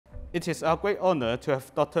It is our great honor to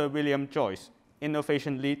have Dr. William Joyce,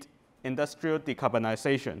 Innovation Lead, Industrial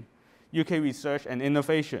Decarbonization, UK Research and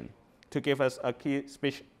Innovation, to give us a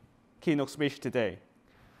keynote speech today.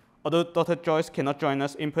 Although Dr. Joyce cannot join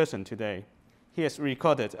us in person today, he has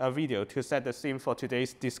recorded a video to set the scene for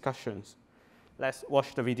today's discussions. Let's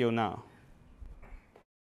watch the video now.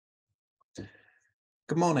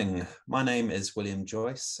 Good morning. My name is William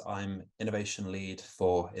Joyce. I'm Innovation Lead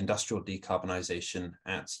for Industrial Decarbonisation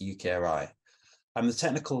at UKRI. I'm the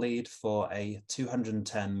technical lead for a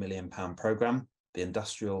 £210 million programme, the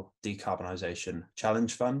Industrial Decarbonisation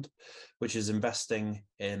Challenge Fund, which is investing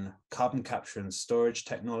in carbon capture and storage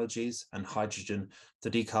technologies and hydrogen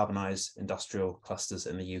to decarbonise industrial clusters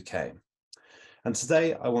in the UK. And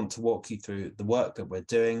today I want to walk you through the work that we're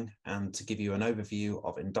doing and to give you an overview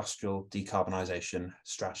of industrial decarbonisation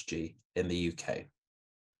strategy in the UK.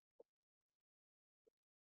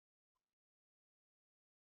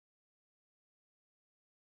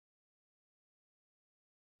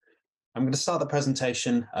 I'm going to start the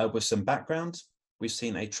presentation with some background. We've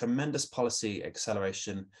seen a tremendous policy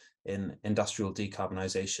acceleration in industrial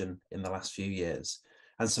decarbonisation in the last few years,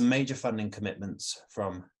 and some major funding commitments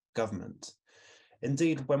from government.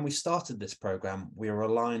 Indeed, when we started this programme, we were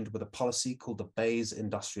aligned with a policy called the BEC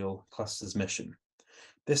Industrial Clusters Mission.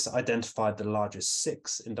 This identified the largest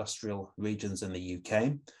 6 industrial regions in the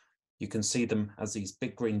UK. You can see them as these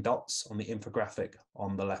big green dots on the infographic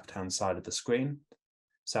on the left-hand side of the screen.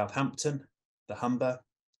 Southampton, the Humber,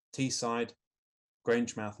 Teesside,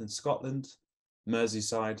 Grangemouth in Scotland,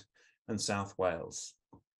 Merseyside, and South Wales.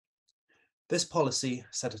 This policy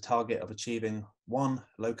set a target of achieving 1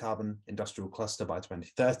 low-carbon industrial cluster by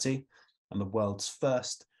 2030 and the world's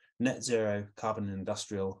first net zero carbon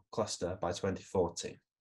industrial cluster by 2040.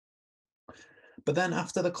 But then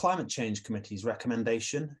after the Climate Change Committee's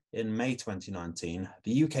recommendation in May 2019,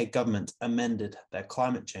 the UK government amended their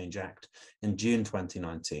Climate Change Act in June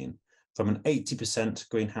 2019 from an 80%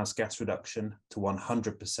 greenhouse gas reduction to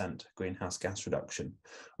 100% greenhouse gas reduction,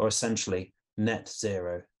 or essentially net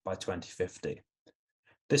zero by 2050.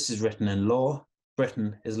 This is written in law.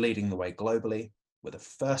 Britain is leading the way globally, with the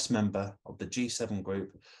first member of the G7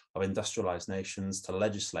 group of industrialised nations to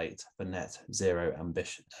legislate for net zero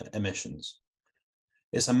emissions.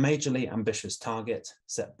 It's a majorly ambitious target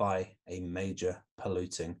set by a major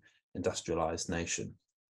polluting industrialised nation.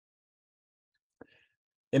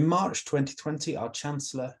 In March 2020, our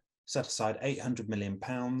Chancellor set aside £800 million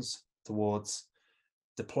towards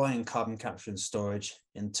deploying carbon capture and storage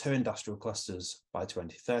in 2 industrial clusters by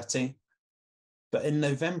 2030. But in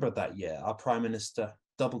November of that year, our Prime Minister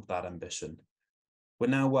doubled that ambition. We're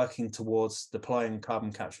now working towards deploying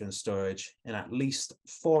carbon capture and storage in at least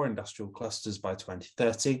 4 industrial clusters by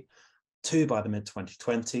 2030, 2 by the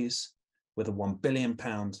mid-2020s, with a £1 billion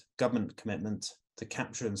government commitment to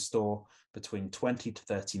capture and store between 20 to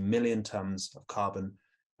 30 million tonnes of carbon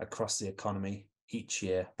across the economy each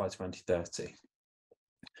year by 2030.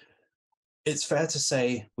 It's fair to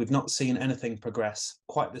say we've not seen anything progress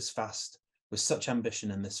quite this fast with such ambition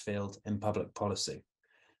in this field in public policy.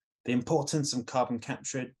 The importance of carbon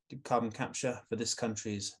capture for this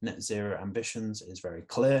country's net zero ambitions is very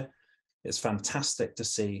clear. It's fantastic to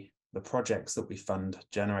see the projects that we fund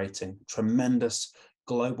generating tremendous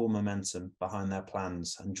global momentum behind their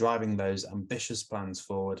plans and driving those ambitious plans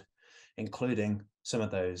forward, including some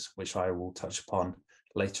of those which I will touch upon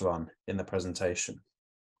later on in the presentation.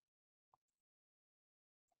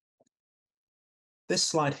 This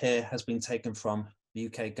slide here has been taken from the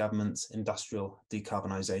UK government's industrial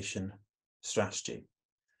decarbonisation strategy.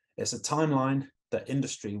 It's a timeline that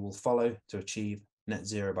industry will follow to achieve net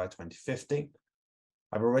zero by 2050.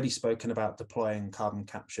 I've already spoken about deploying carbon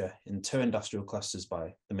capture in 2 industrial clusters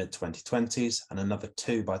by the mid-2020s and another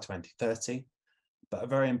 2 by 2030. But a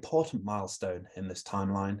very important milestone in this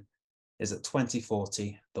timeline is that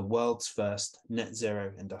 2040, the world's first net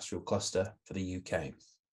zero industrial cluster for the UK.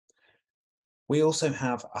 We also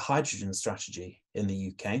have a hydrogen strategy in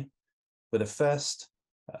the UK, with the first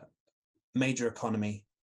major economy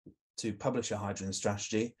to publish a hydrogen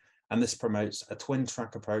strategy, and this promotes a twin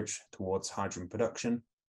track approach towards hydrogen production,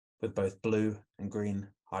 with both blue and green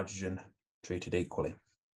hydrogen treated equally.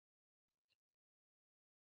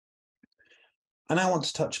 I now want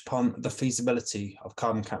to touch upon the feasibility of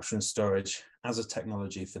carbon capture and storage as a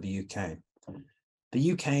technology for the UK.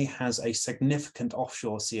 The UK has a significant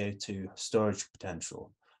offshore CO2 storage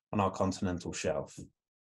potential on our continental shelf,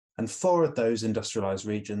 and 4 of those industrialised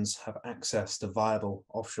regions have access to viable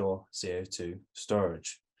offshore CO2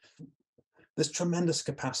 storage. This tremendous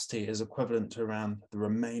capacity is equivalent to around the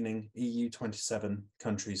remaining EU 27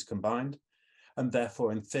 countries combined, and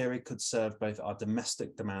therefore in theory could serve both our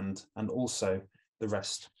domestic demand and also the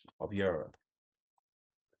rest of Europe.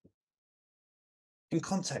 In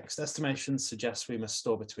context, estimations suggest we must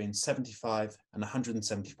store between 75 and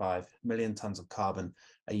 175 million tonnes of carbon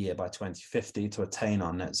a year by 2050 to attain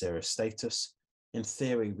our net zero status. In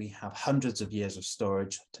theory, we have hundreds of years of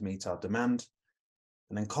storage to meet our demand.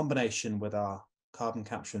 And in combination with our carbon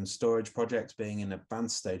capture and storage projects being in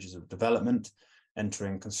advanced stages of development,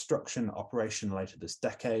 entering construction operation later this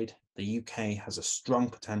decade, the UK has a strong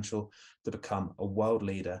potential to become a world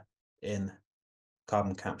leader in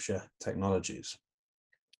carbon capture technologies.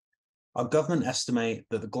 Our government estimate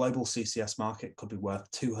that the global CCS market could be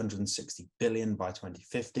worth 260 billion by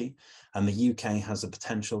 2050, and the UK has the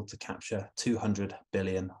potential to capture 200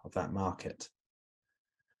 billion of that market.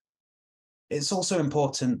 It's also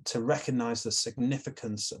important to recognise the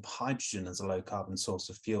significance of hydrogen as a low carbon source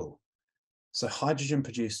of fuel. So hydrogen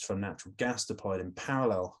produced from natural gas deployed in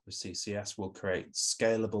parallel with CCS will create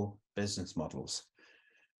scalable business models.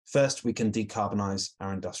 First, we can decarbonise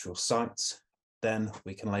our industrial sites. Then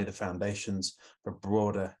we can lay the foundations for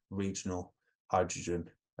broader regional hydrogen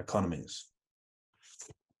economies.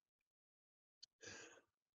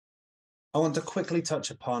 I want to quickly touch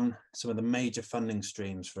upon some of the major funding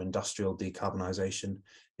streams for industrial decarbonisation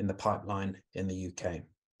in the pipeline in the UK.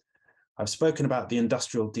 I've spoken about the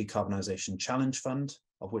Industrial Decarbonisation Challenge Fund,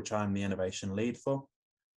 of which I'm the innovation lead for.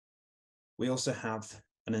 We also have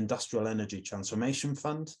an Industrial Energy Transformation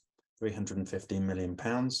Fund, £315 million.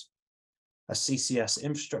 A CCS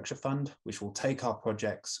infrastructure fund, which will take our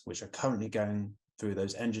projects, which are currently going through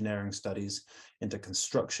those engineering studies, into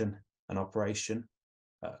construction and operation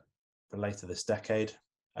for later this decade,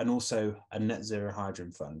 and also a net zero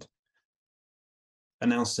hydrogen fund,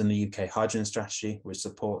 announced in the UK Hydrogen Strategy, which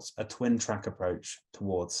supports a twin track approach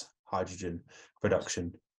towards hydrogen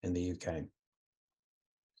production in the UK.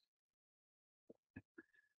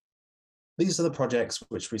 These are the projects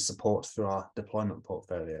which we support through our deployment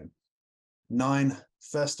portfolio. 9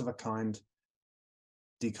 first-of-a-kind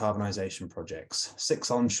decarbonisation projects,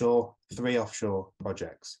 6 onshore, 3 offshore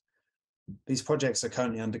projects. These projects are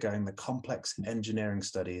currently undergoing the complex engineering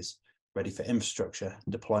studies ready for infrastructure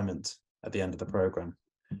deployment at the end of the programme.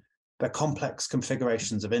 They're complex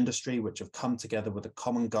configurations of industry which have come together with a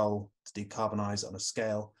common goal to decarbonise on a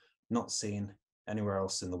scale not seen anywhere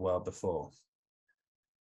else in the world before.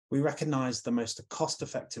 We recognise the most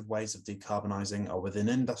cost-effective ways of decarbonising are within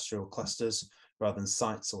industrial clusters rather than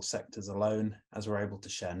sites or sectors alone, as we're able to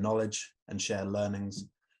share knowledge and share learnings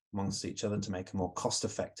amongst each other to make a more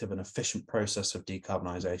cost-effective and efficient process of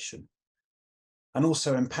decarbonisation. And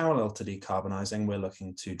also in parallel to decarbonising, we're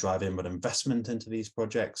looking to drive inward investment into these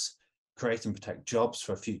projects, create and protect jobs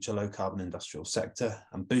for a future low-carbon industrial sector,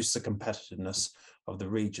 and boost the competitiveness of the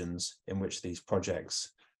regions in which these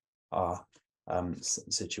projects are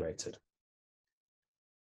situated.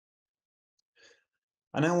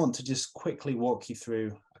 I now want to just quickly walk you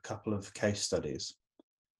through a couple of case studies.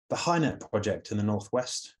 The HyNet project in the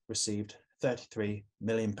Northwest received £33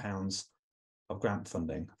 million of grant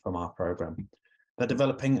funding from our programme. They're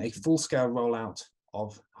developing a full-scale rollout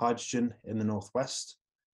of hydrogen in the Northwest.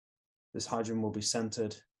 This hydrogen will be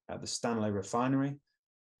centred at the Stanlow refinery.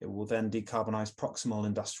 It will then decarbonise proximal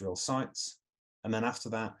industrial sites, and then after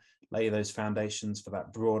that, lay those foundations for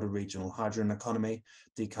that broader regional hydrogen economy,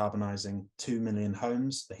 decarbonising 2 million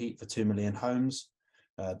homes, the heat for 2 million homes.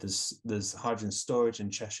 There's hydrogen storage in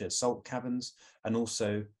Cheshire salt caverns, and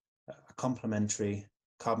also a complementary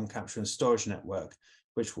carbon capture and storage network,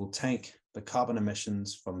 which will take the carbon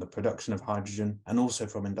emissions from the production of hydrogen and also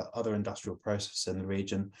from other industrial processes in the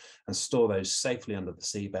region and store those safely under the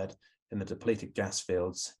seabed in the depleted gas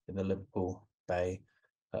fields in the Liverpool Bay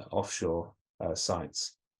offshore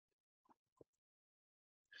sites.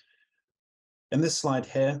 In this slide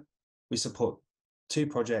here, we support 2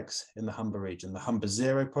 projects in the Humber region. The Humber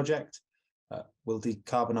Zero project will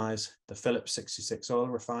decarbonise the Phillips 66 oil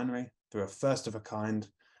refinery through a first-of-a-kind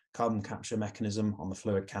carbon capture mechanism on the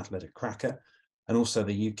fluid catalytic cracker, and also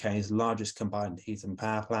the UK's largest combined heat and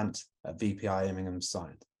power plant at VPI Immingham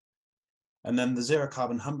site. And then the Zero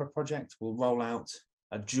Carbon Humber project will roll out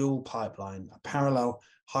a dual pipeline, a parallel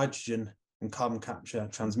hydrogen and carbon capture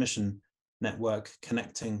transmission network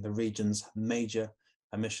connecting the region's major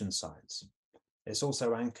emission sites. It's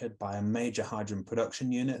also anchored by a major hydrogen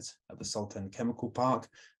production unit at the Saltend Chemical Park,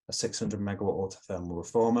 a 600 megawatt autothermal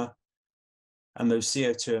reformer. And those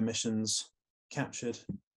CO2 emissions captured,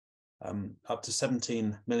 up to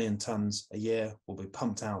 17 million tonnes a year, will be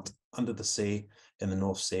pumped out under the sea in the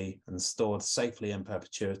North Sea and stored safely in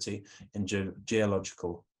perpetuity in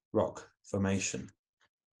geological rock formation.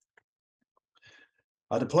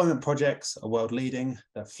 Our deployment projects are world leading,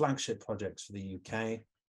 they're flagship projects for the UK,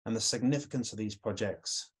 and the significance of these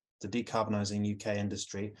projects to decarbonising UK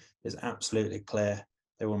industry is absolutely clear.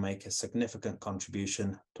 They will make a significant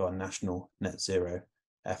contribution to our national net zero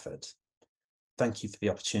effort. Thank you for the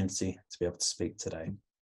opportunity to be able to speak today.